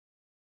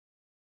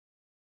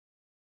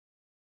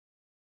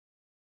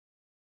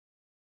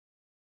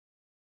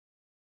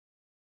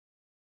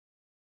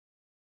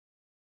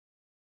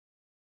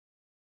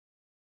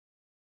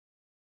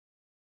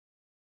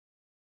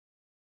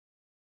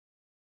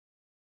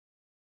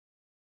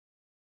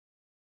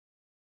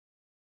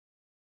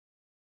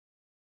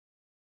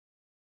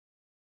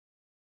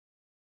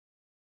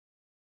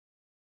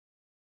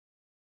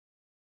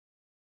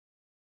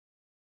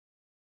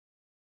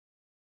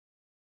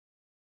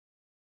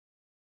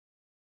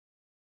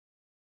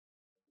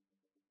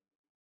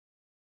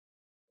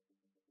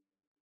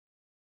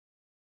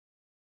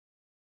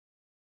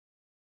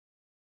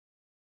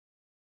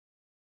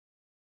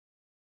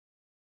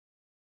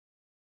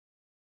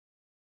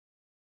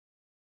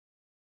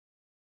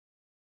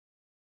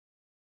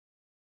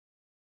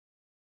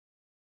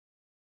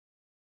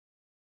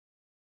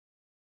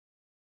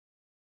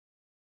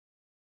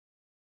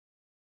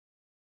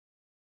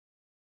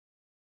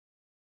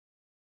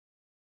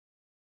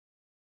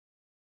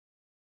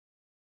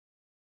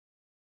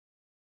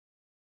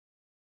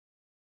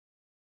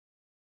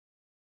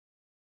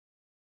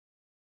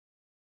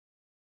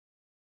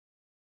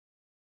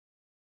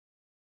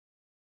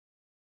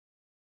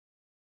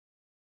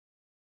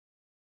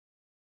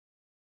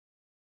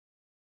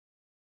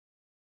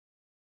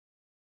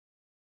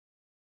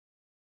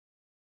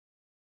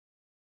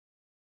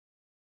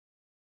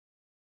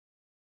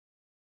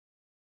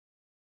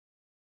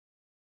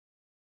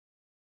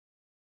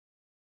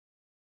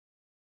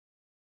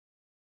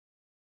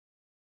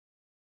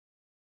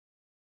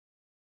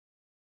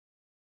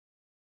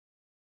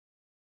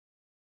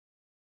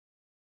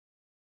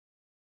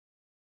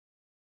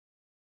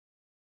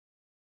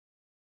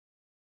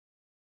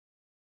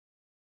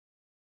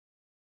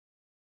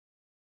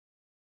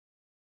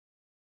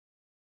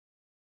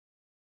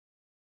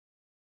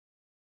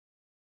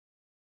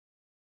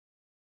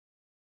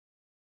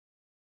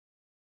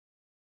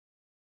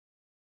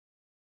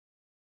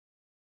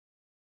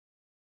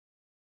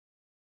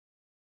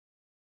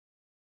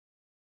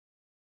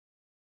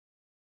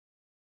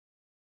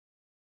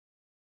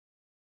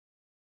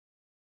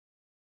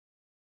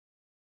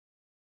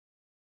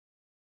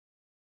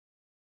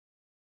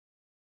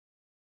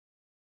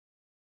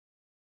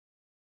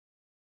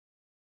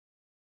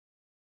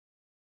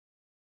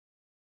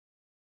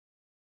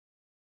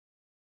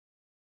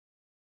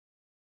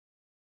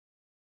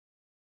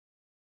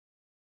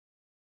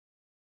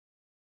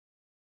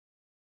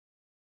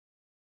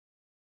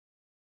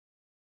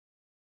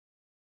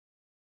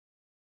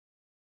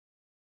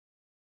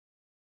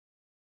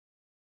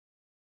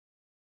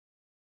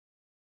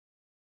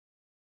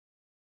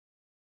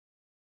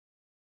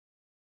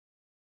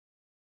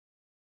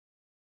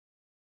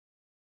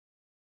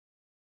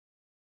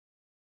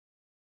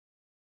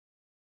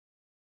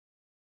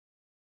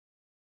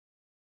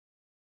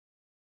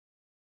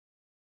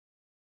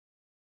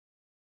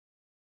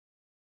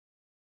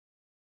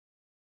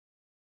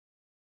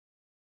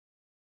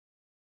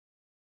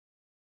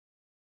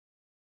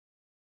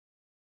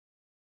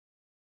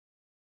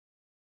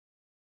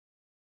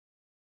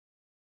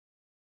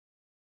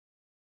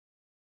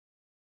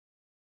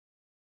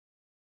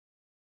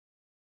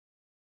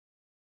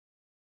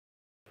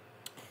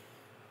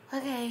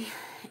Okay,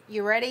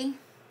 you ready?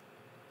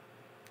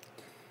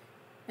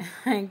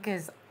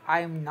 Because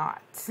I'm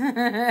not.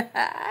 Oh,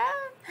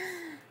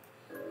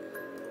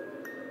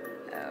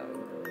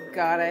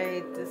 God, I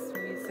hate this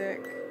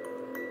music.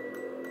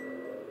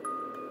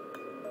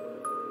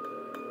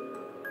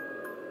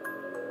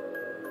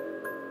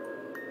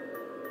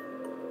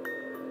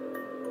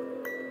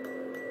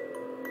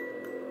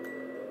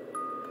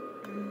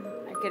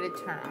 I gotta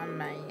turn on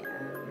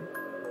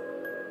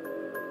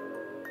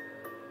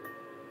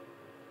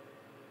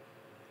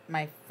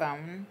my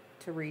phone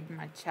to read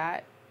my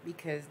chat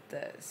because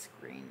the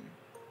screen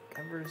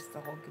covers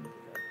the whole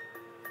computer.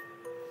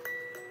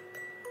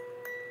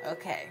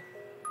 Okay.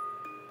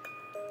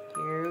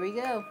 Here we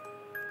go.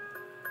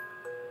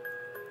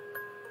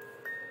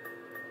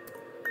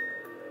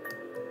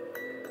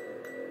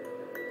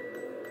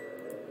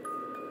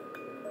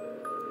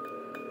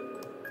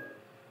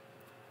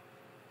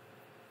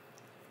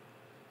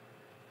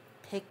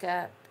 Pick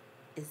up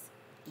is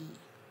E.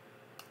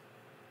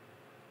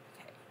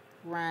 Okay.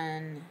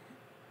 Run,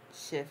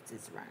 shift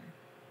is run.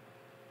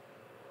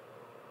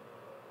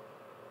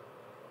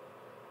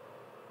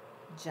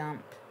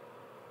 Jump,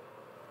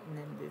 and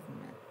then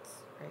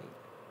movements, right?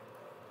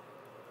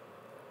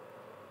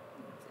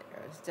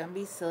 Arrows. Don't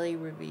be silly,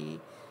 Ruby.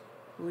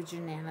 What would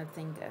your Nana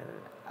think of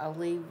it? I'll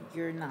leave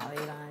your night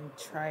on.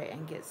 Try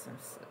and get some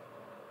sleep.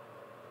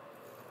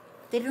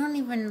 They don't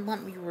even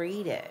let me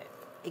read it.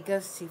 It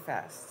goes too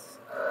fast.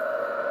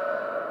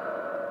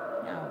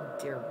 Oh,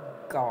 dear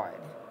God.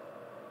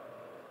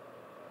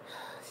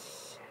 Oh,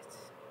 shit.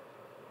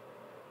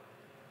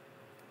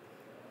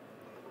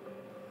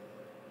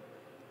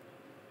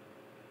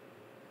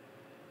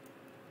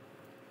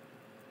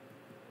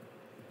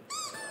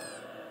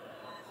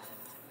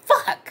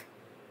 Fuck!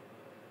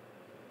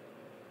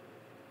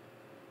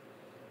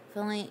 If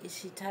only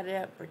she tied it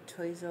up or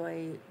toys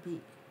away.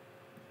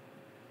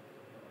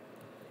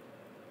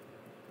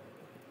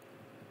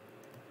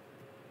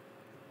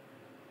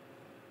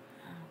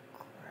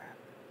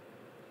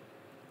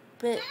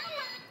 But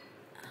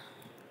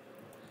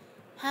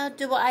how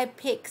do I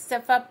pick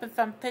stuff up if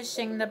I'm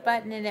pushing the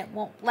button and it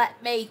won't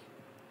let me?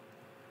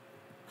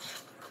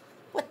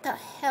 What the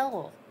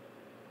hell?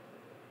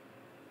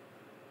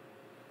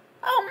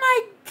 Oh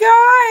my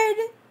God!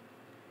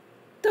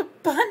 The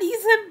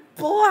bunny's in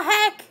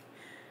black!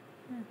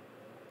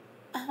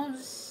 Oh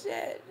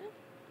shit.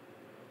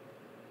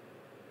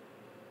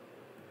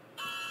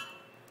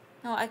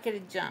 No, I could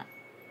have jumped.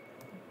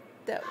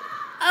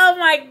 Oh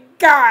my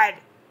God!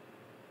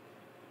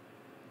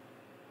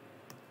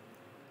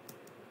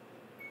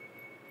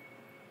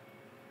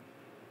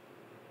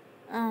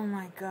 Oh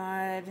my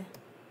God.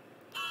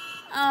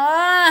 Oh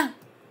my God!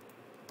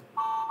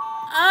 Oh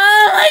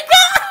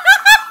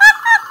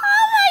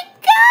my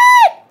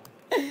God!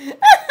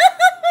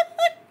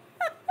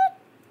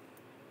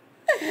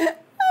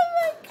 Oh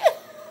my God!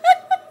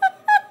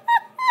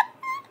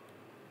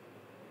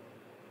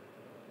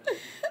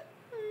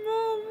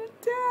 Mom,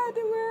 Dad,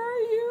 where are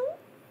you?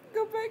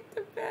 Go back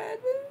to bed.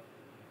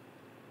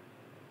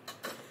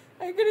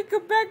 I'm gonna go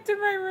back to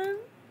my room.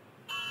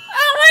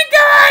 Oh my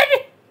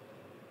God!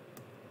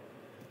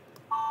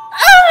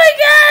 Oh my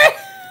God!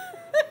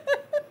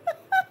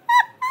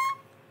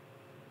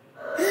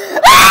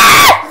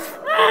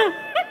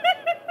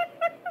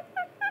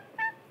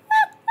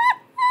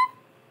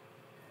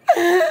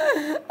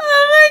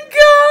 Oh my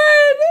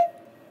God!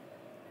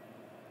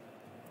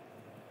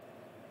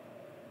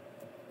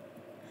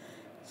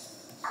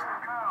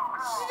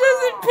 She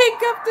doesn't pick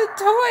up the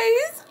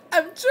toys.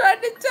 I'm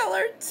trying to tell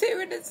her to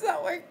and it's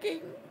not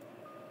working.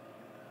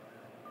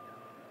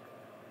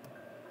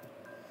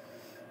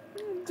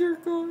 Oh, dear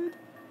God.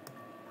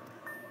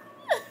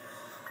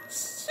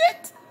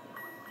 Shit.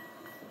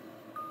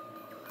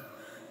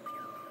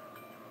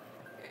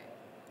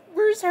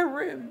 Where's her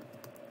room?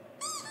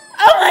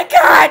 Oh my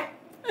God!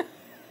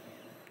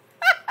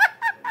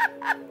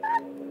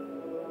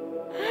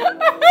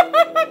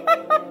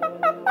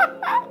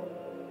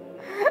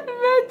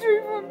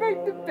 Imagine went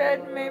back to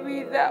bed.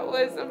 Maybe that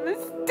was a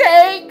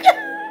mistake.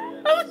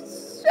 Oh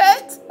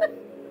shit!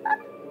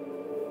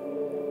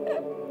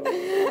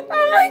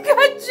 Oh my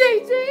God,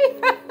 JJ!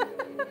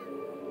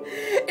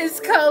 It's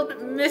called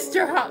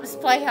Mr. Hopp's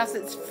Playhouse.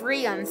 It's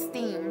free on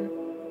Steam.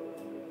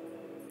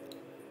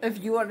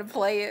 If you want to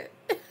play it.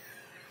 But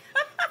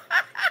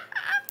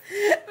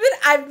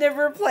I've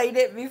never played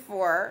it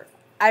before.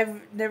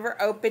 I've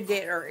never opened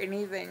it or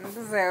anything.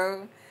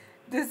 So,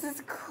 this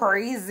is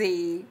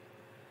crazy.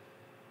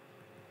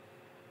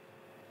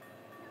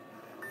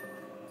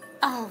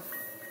 Oh,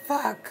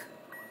 fuck.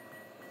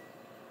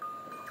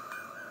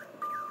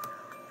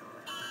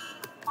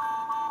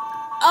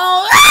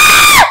 Oh,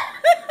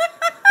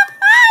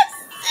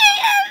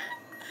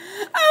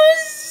 oh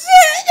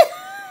shit!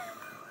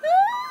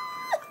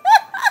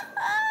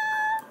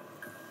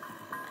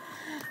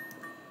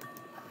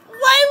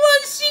 Why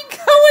won't she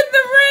go in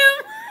the room?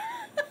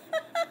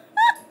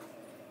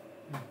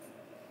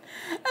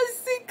 I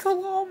see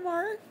claw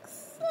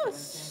marks. Oh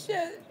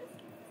shit.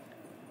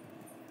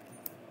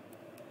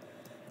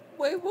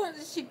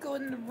 go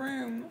in the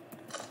room.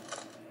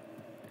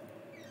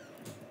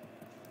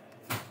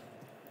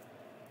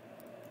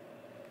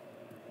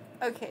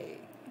 Okay.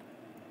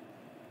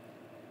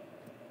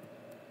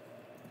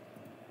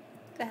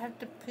 I have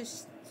to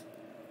push.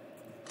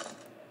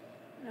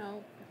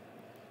 No.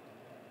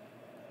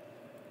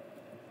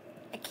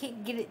 I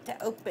can't get it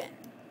to open.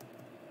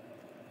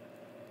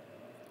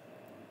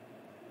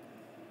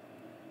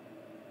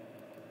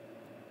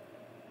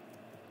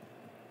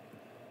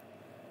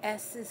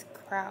 S is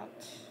crouch.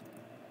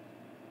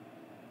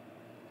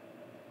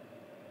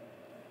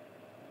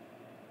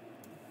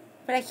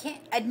 But I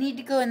can't. I need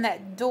to go in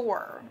that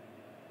door.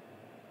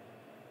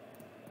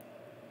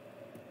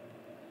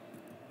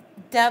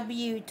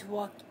 W to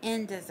walk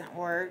in doesn't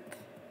work.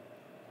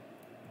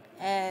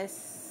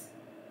 S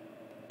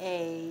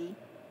A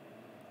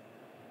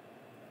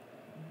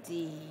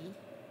D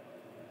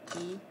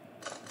E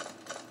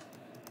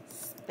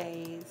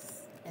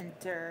space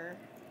enter.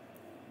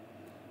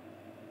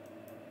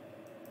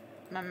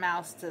 My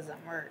mouse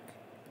doesn't work.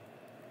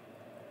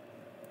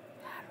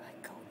 How do I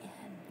go in?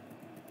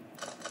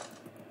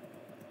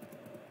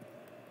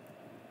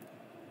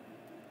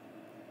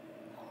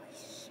 Holy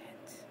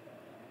shit.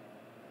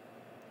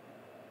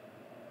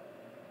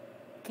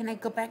 Can I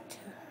go back to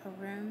her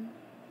room?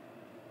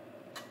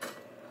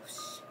 Oh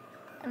shit.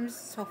 I'm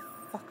just so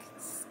fucking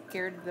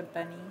scared of the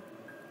bunny.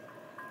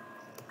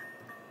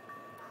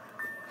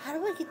 How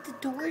do I get the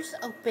doors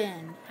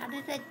open? How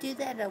did I do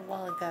that a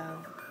while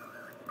ago?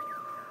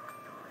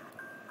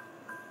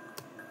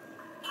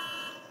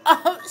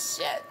 Oh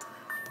shit.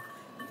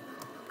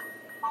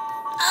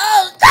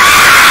 Oh,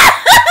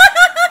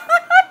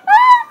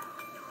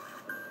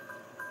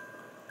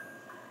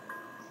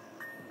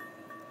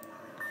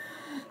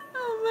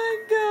 oh my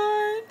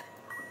god.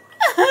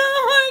 Oh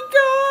my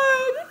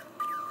god.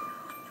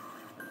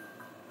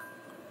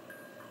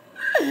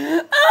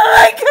 Oh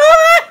my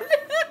god.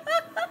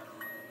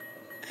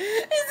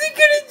 Is he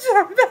gonna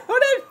jump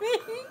out at me?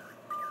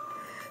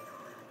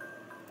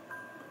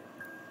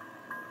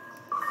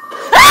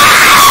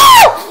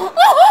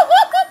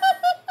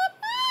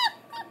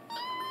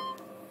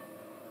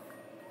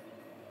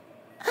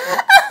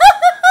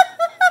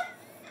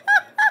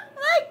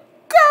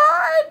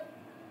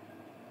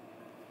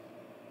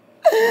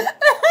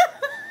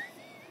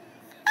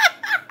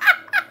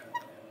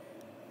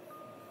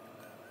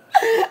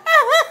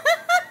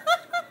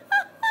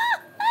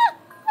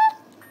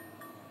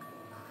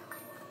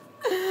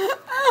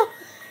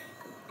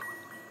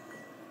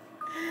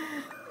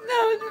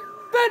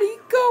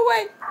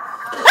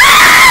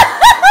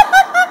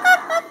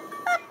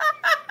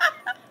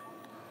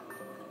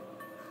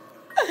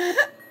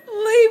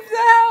 Leave the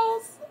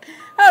house.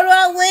 How do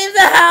I leave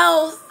the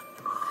house?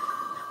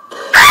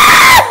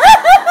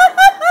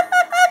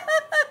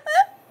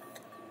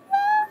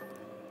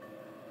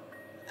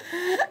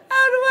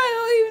 How do I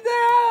leave the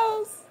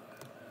house?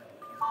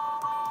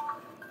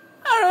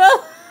 How do I?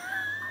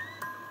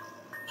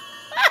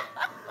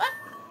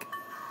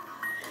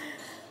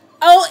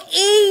 Oh,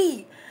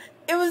 E.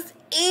 It was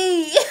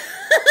E.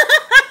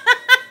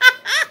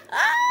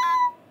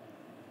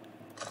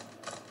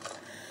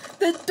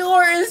 The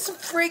door is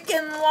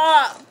freaking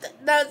locked.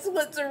 That's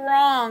what's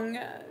wrong.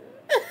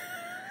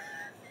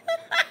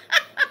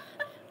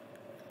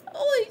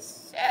 Holy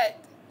shit.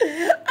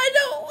 I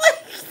don't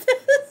like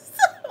this.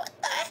 What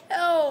the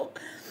hell?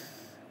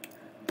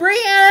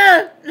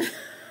 Brianna!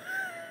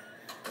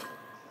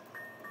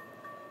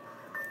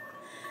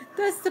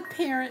 That's the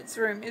parents'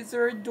 room. Is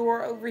there a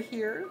door over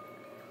here?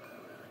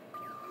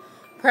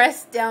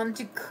 Press down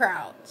to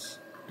crouch.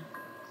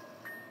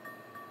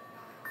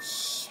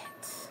 Shit.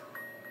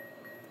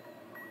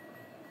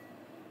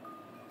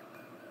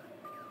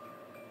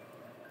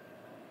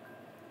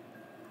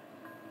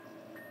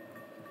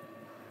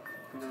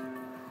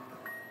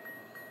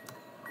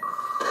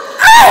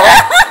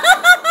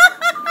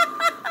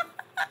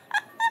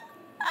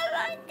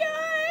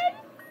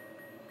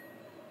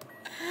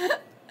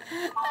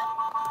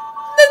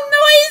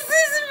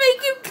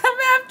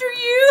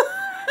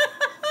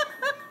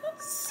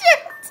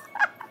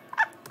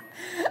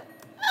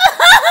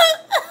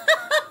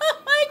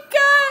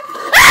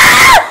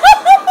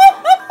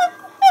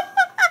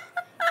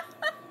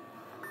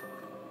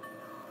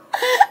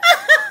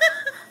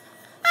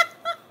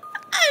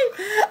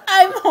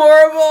 I'm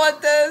horrible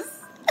at this.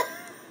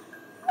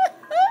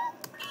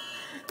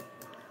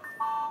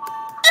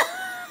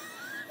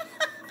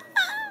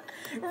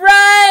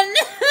 Run!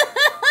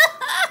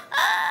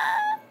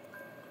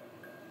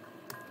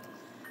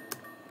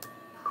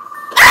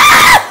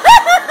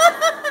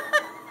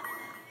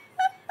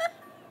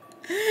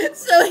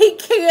 So he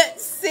can't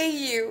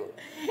see you,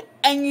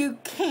 and you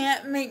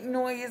can't make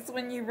noise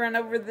when you run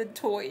over the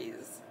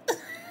toys.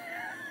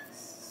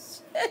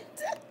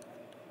 Shit.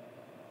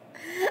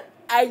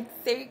 I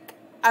think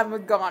I'm a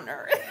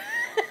goner.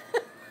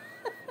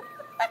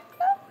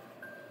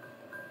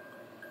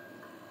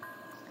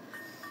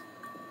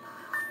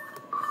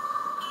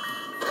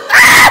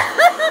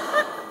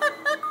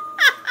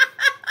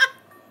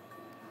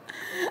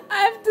 I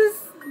have to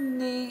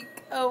sneak.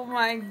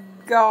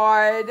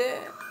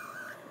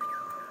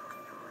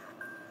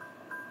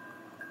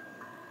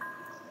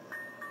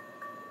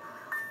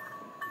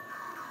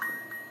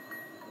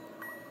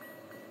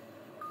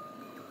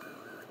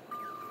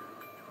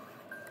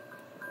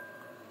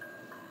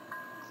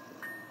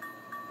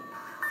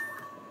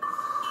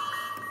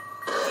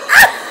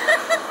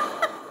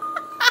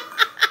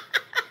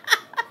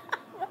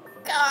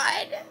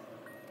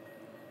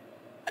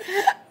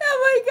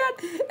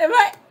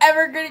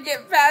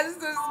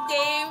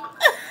 game.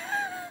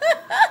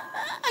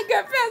 I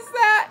got past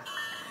that.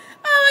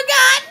 Oh my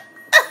god.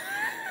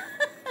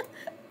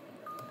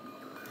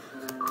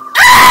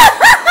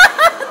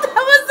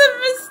 That was a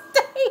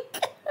mistake.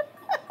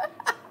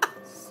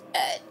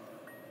 Shit.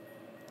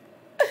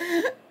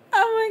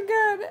 Oh my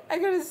god. I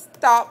gotta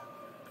stop.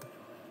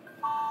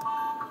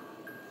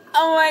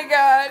 Oh my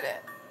god.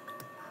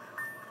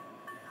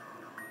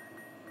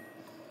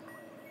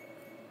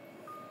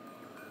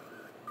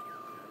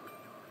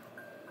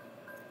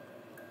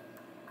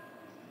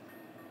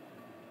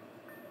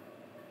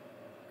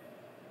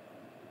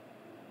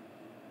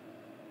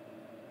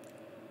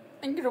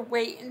 I'm gonna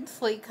wait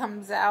until he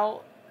comes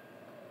out.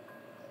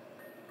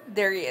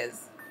 There he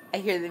is. I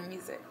hear the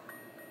music.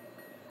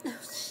 Oh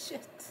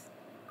shit.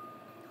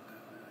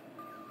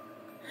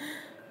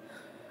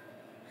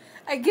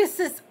 I guess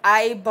this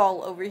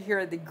eyeball over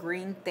here, the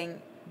green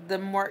thing, the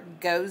more it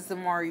goes, the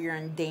more you're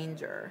in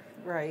danger,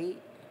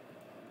 right?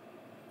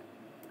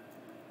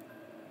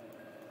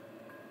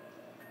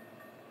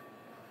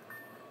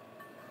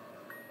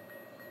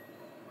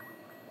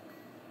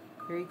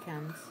 Here he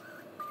comes.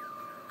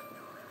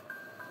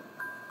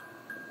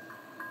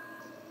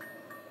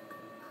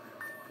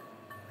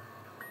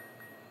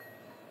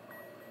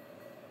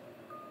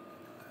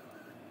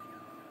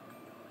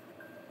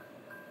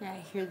 Yeah, I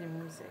hear the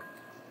music.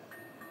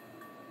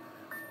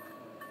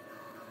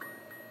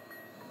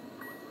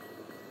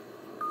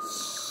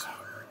 Shit.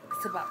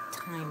 It's about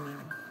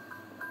timing.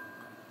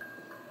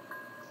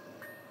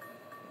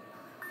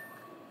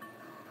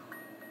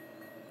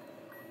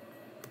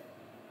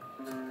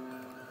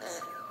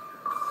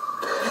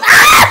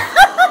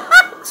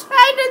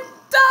 Trying to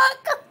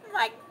duck! Oh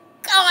my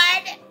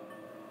god!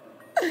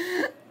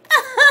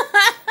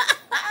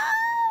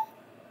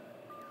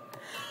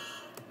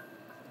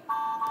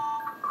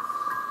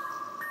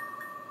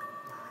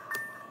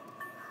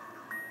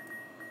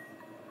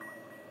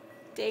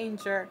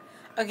 Danger.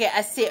 Okay,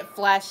 I see it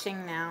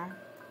flashing now.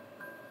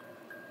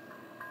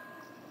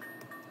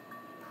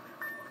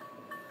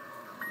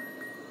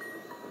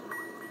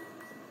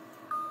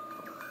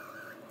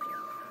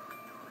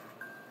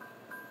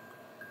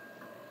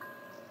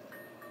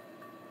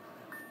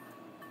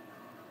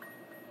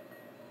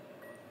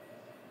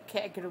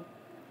 Okay, I could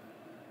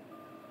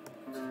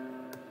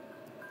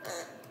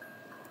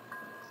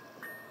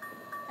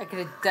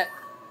have ducked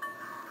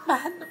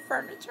behind the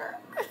furniture.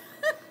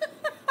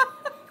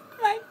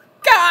 My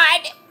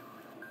god!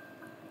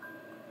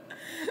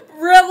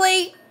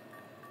 Really?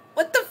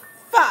 What the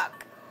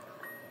fuck?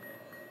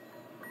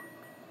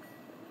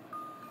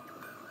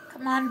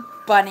 Come on,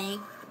 bunny.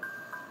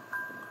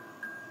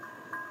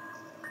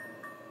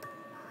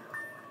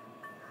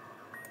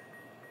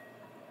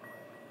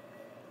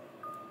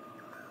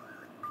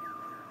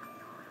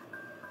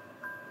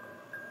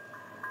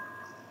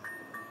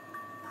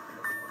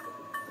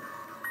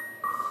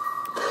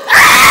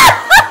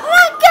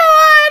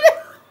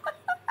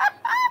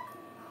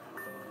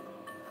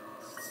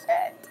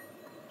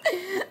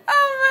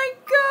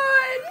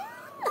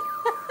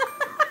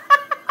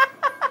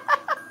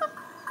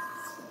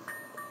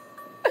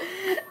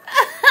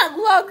 How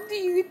long do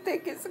you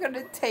think it's going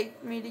to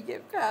take me to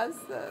get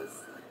past this?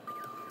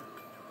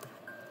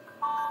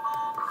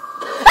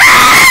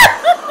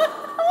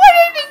 Where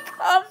did he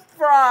come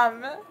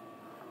from?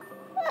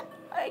 Oh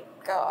my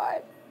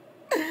god.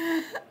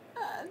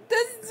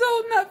 This is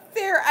so not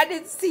fair. I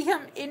didn't see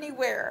him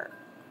anywhere.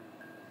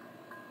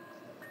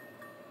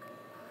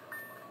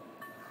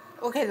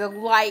 Okay, the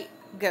light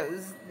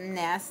goes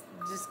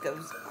just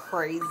goes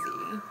crazy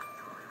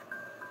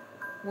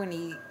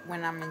when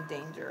I'm in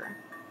danger.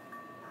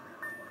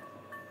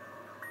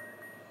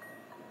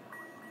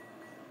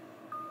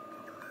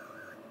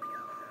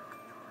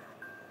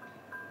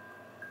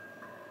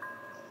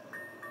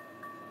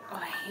 Oh,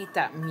 I hate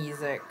that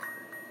music.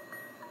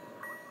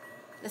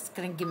 That's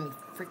gonna give me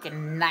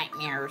freaking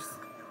nightmares.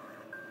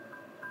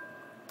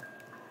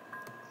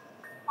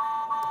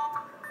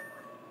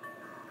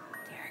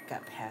 There, I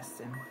got past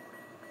him.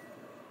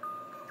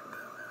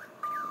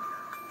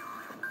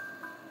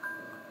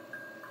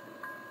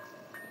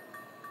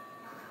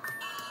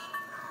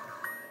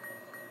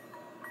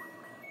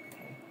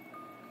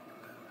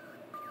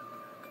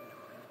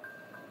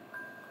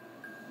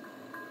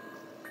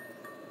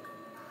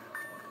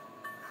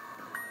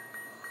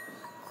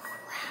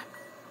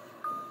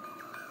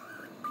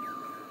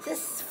 This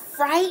is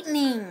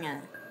frightening.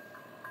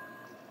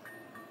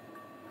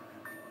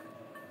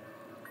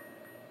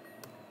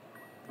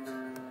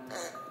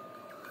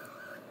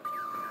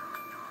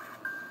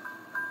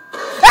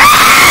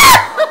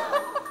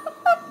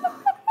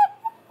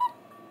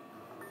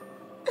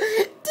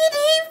 Did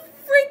he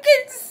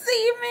freaking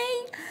see me?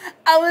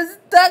 I was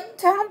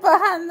ducked down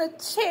behind the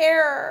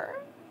chair.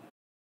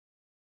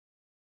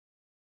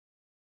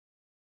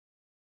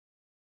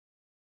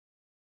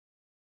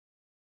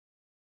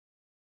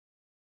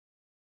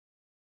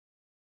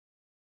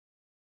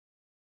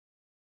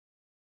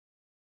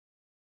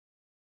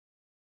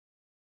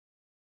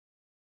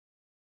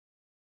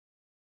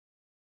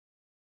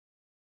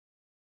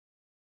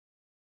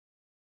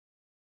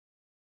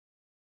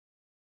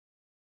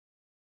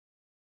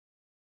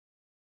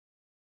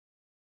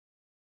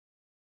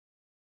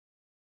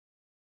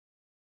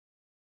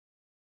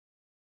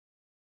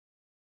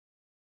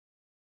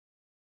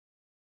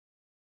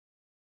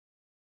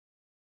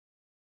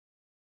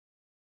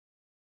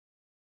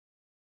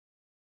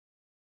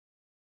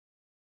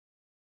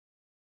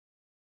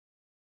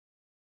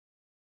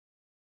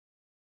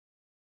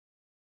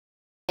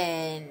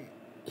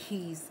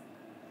 he's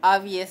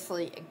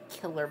obviously a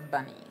killer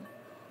bunny.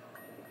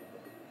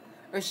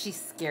 Or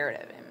she's scared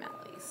of him,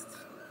 at least.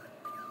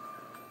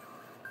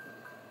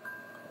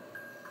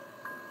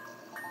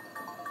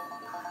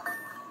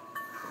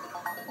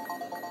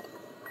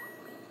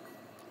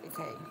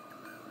 Okay.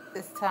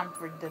 It's time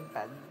for Dead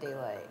by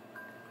Daylight.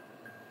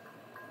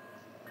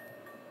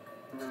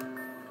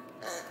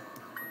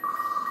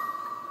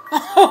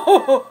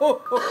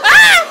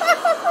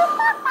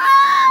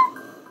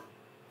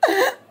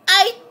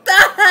 I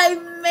thought I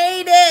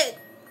made it!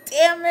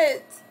 Damn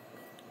it!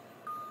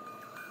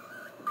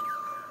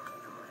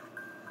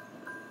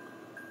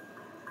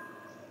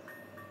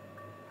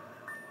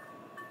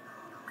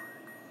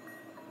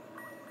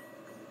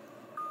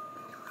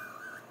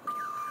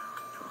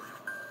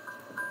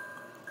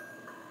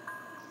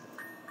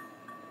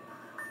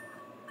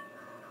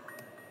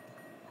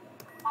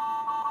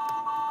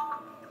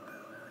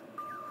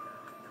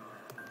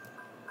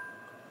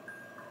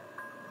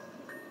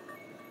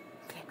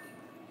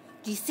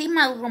 Do you see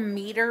my little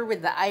meter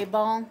with the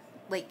eyeball?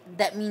 Like,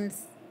 that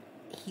means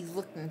he's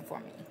looking for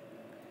me.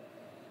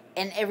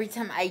 And every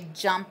time I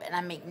jump and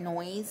I make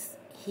noise,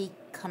 he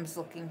comes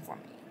looking for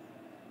me.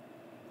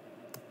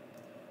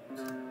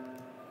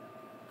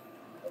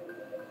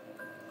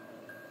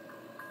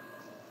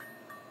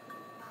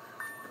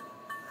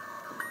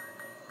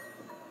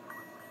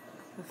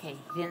 Okay,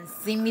 he didn't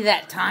see me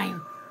that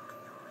time.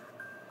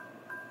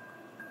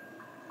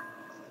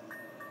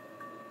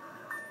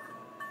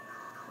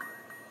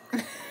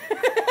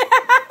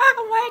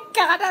 Oh my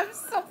god, I'm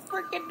so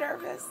freaking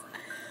nervous.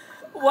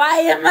 Why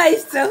am I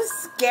so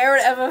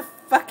scared of a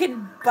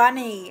fucking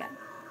bunny?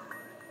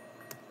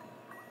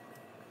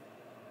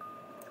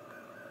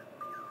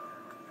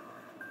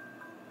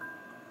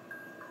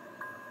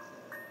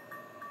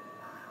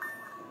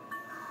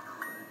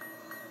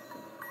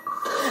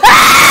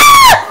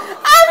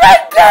 Oh my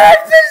god, I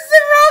pushed the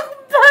wrong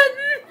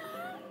button!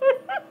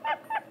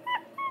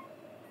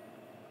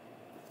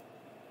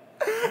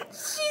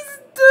 She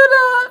stood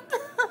up!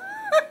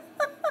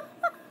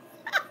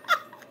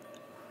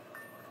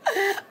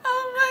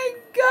 Oh my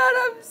god,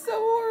 I'm so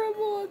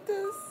horrible at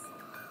this.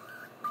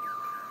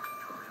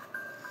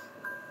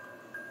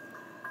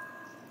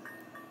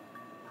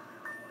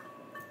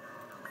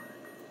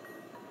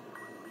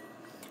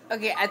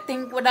 Okay, I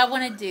think what I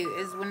want to do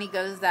is when he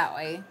goes that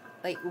way,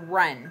 like,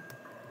 run.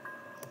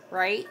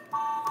 Right?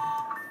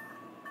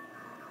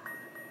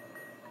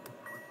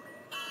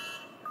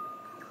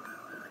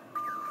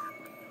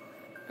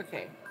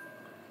 Okay.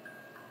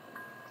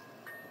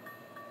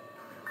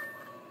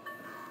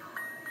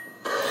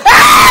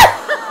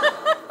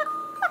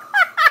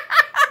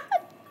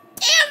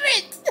 Damn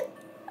it!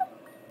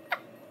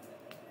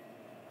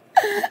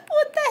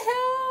 What the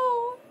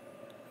hell?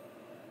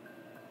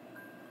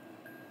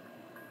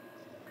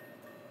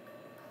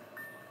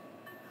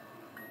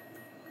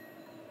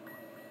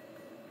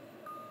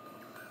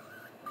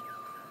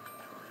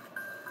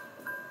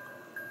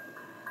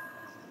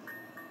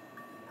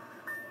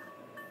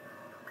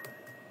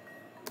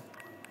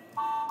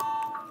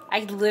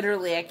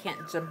 I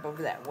can't jump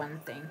over that one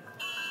thing.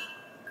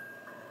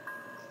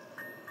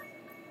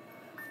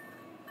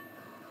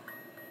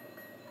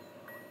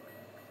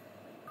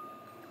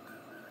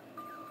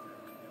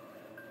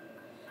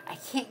 I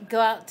can't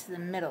go out to the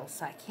middle,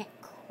 so I can't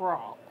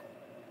crawl.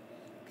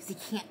 Because he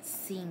can't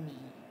see me.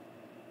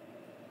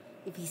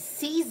 If he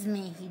sees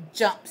me, he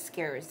jump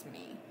scares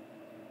me.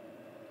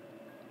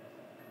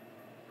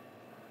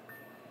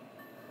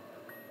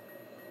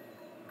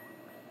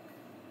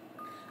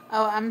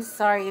 Oh, I'm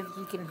sorry if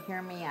you can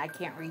hear me. I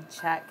can't read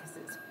chat because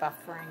it's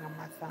buffering on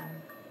my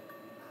phone.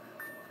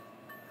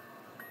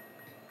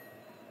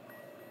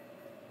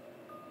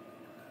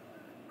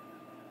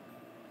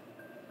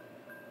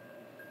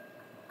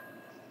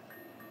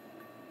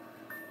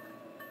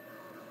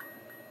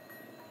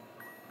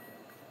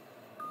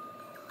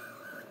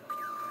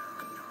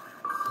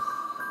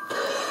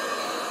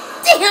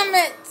 Damn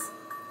it!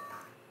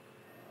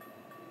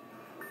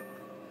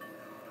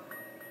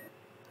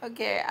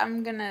 Okay,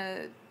 I'm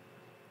gonna...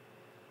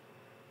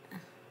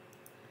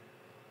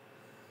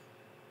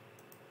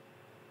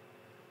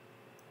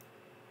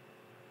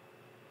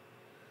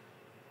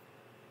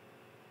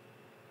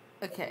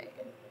 Okay.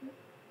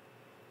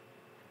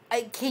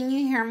 Can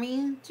you hear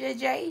me,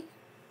 JJ?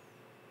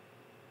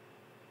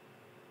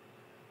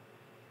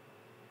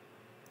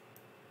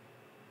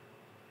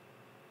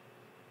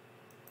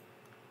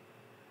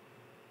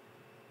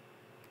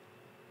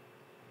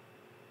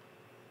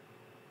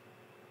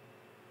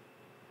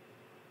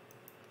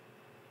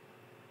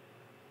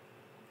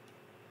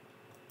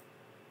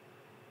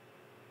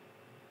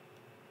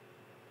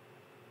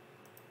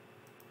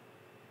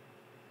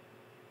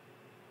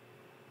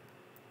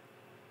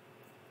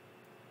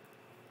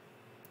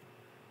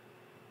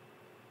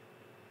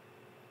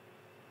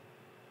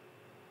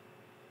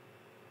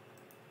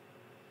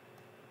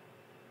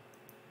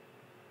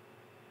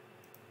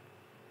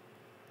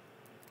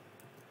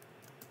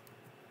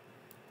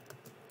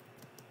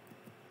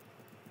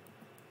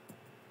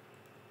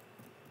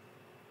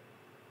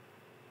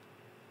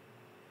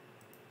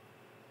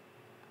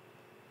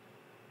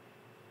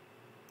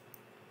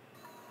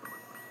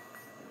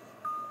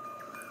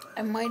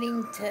 I'm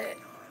waiting to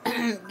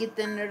get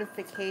the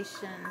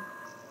notification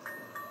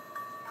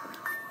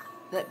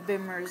that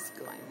Bimmer's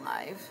going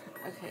live.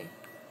 Okay.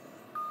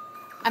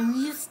 I'm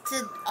used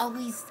to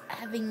always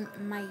having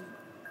my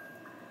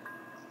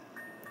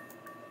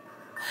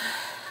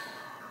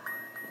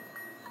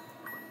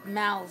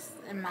mouse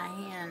in my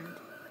hand.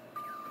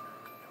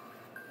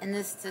 And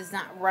this does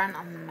not run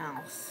on the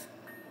mouse.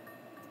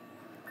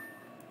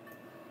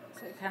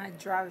 So it kind of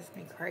drives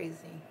me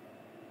crazy.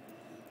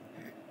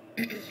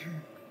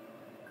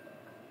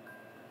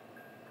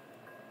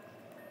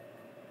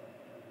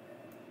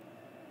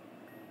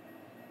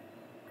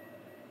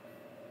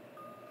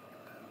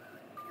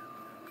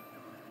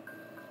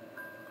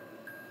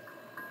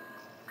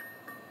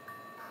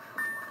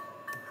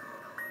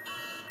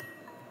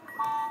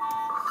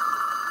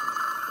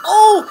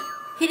 Oh!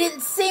 He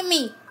didn't see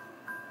me!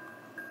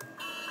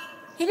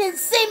 He didn't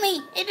see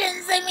me! He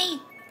didn't see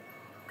me!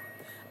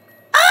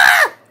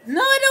 Ah!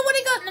 No, I don't want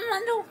to go. No,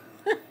 no.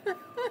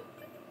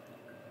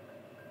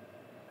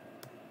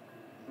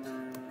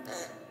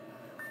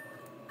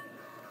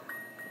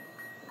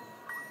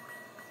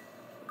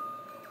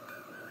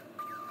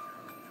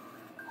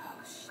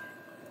 Oh, shit.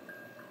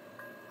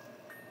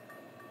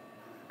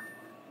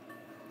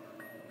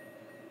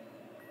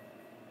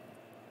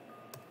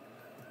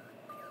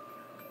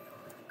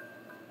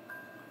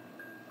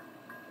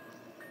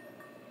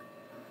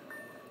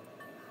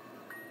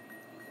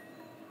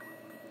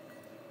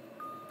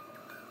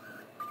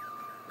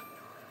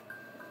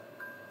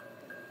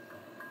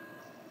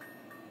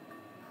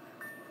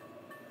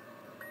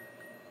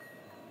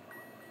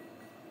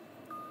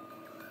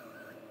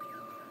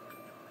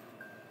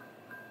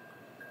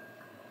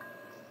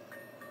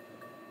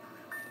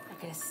 I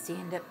gotta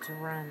stand up to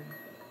run.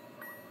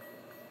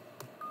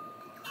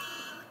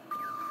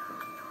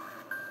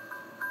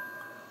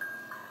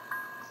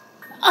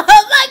 Oh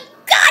my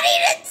god, he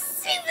didn't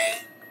see me!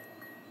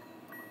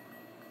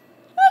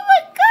 Oh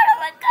my god, oh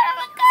my god, oh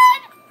my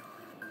god!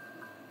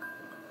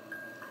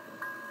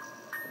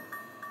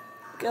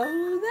 Go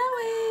that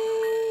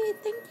way,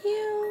 thank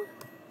you.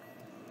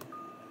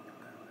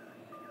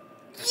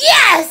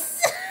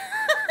 Yes!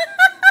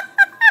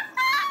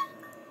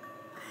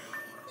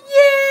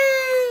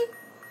 Yay!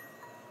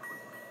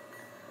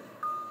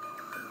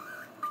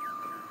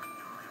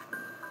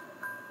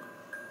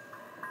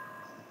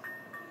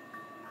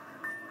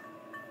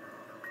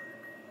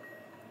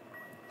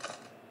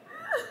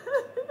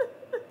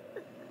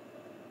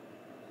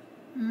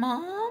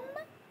 Mom?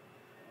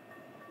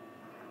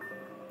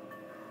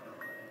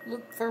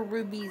 Look for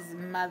Ruby's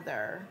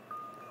mother.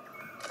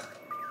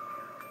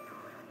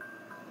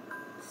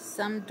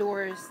 Some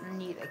doors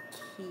need a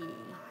key.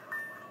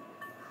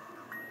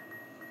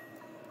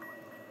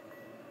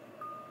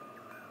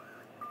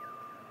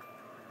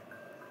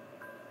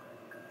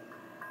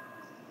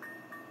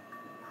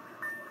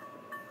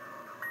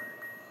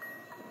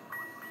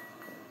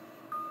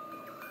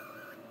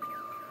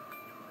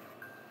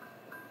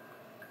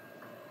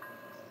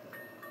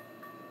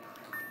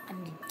 I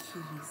need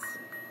keys.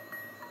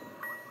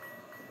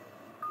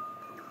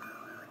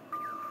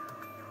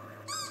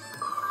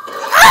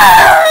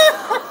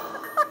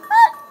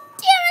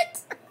 Damn it!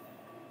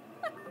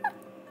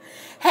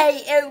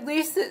 Hey, at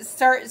least it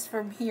starts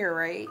from here,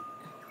 right?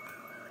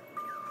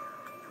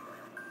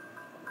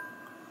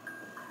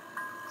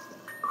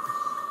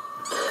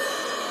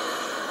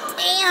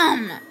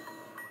 Damn!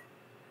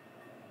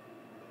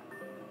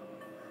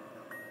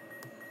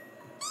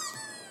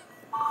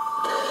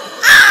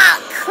 Ah,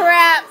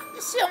 crap!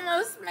 She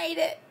almost made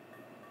it.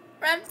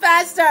 Run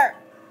faster!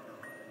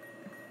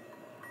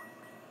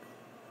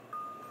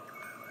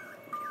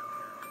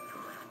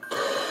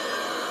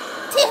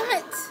 Damn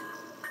it!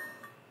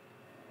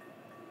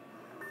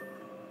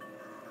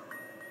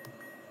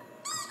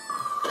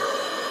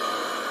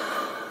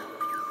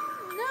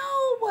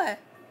 No!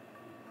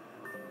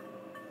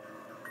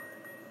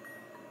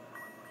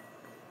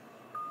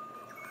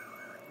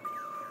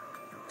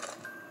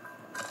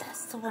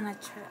 That's the one I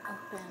try to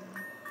open.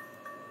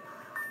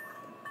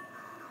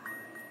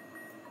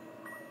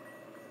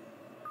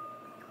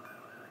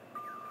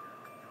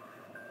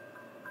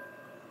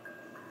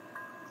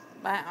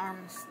 My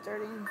arm's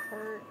starting to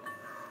hurt.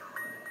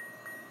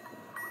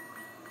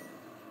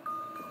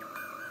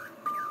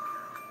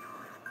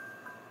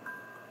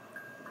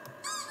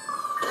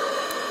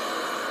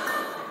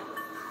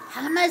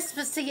 How am I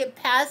supposed to get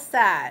past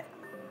that?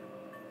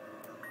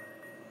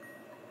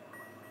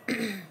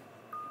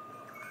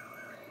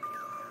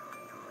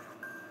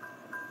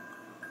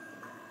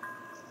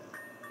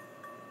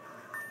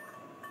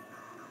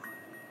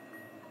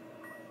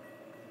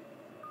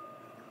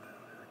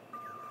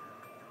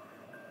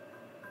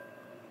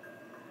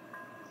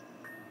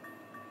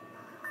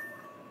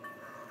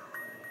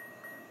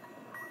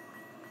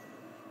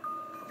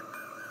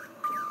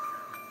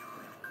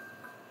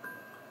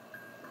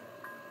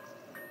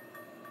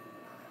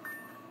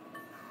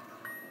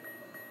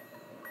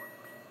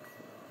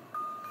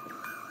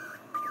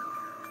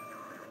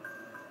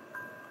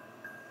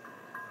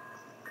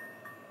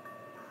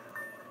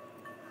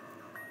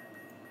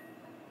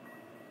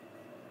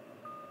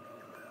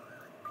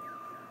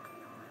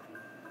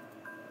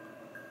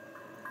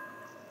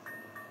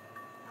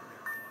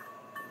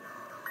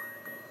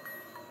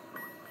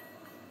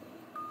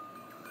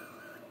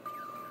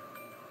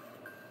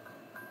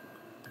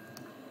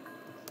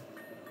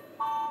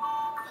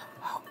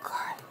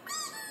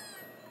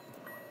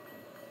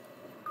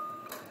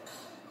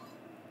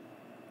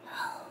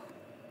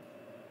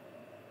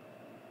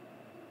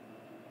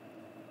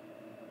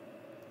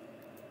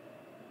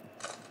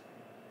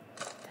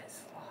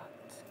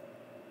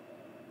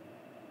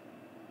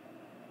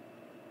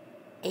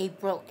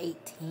 April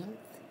 18th.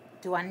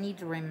 Do I need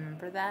to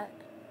remember that?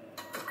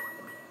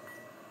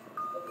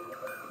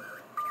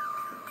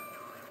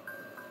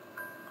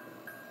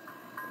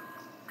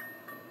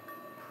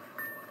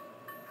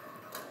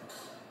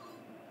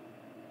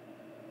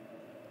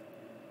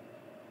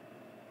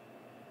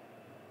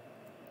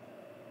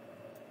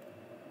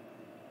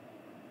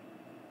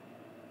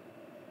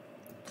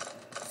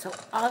 So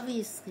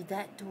obviously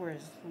that door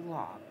is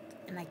locked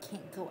and I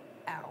can't go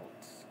out.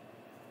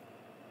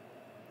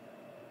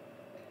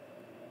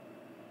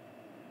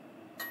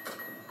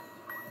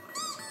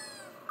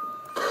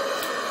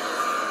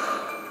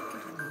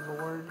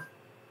 Lord.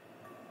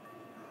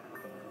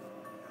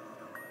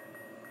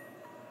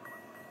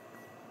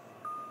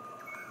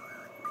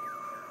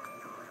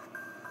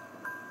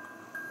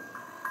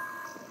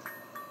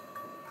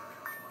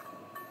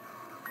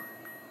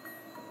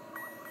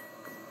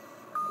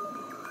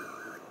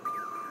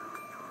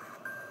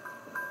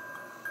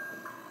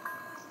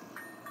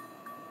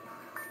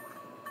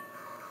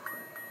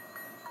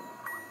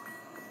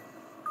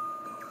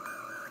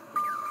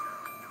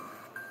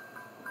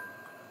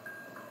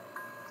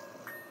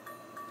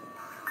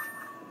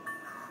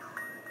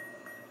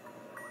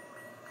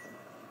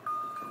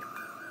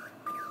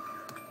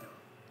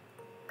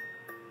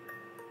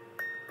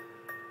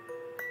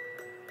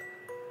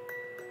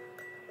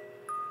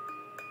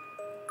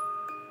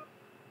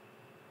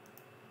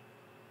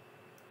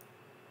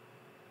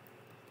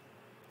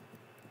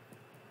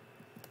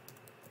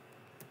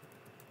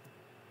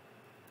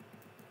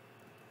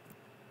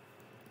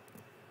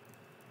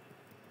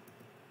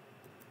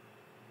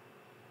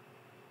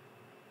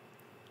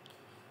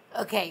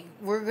 Okay,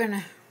 we're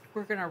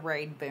gonna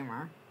raid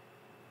Boomer.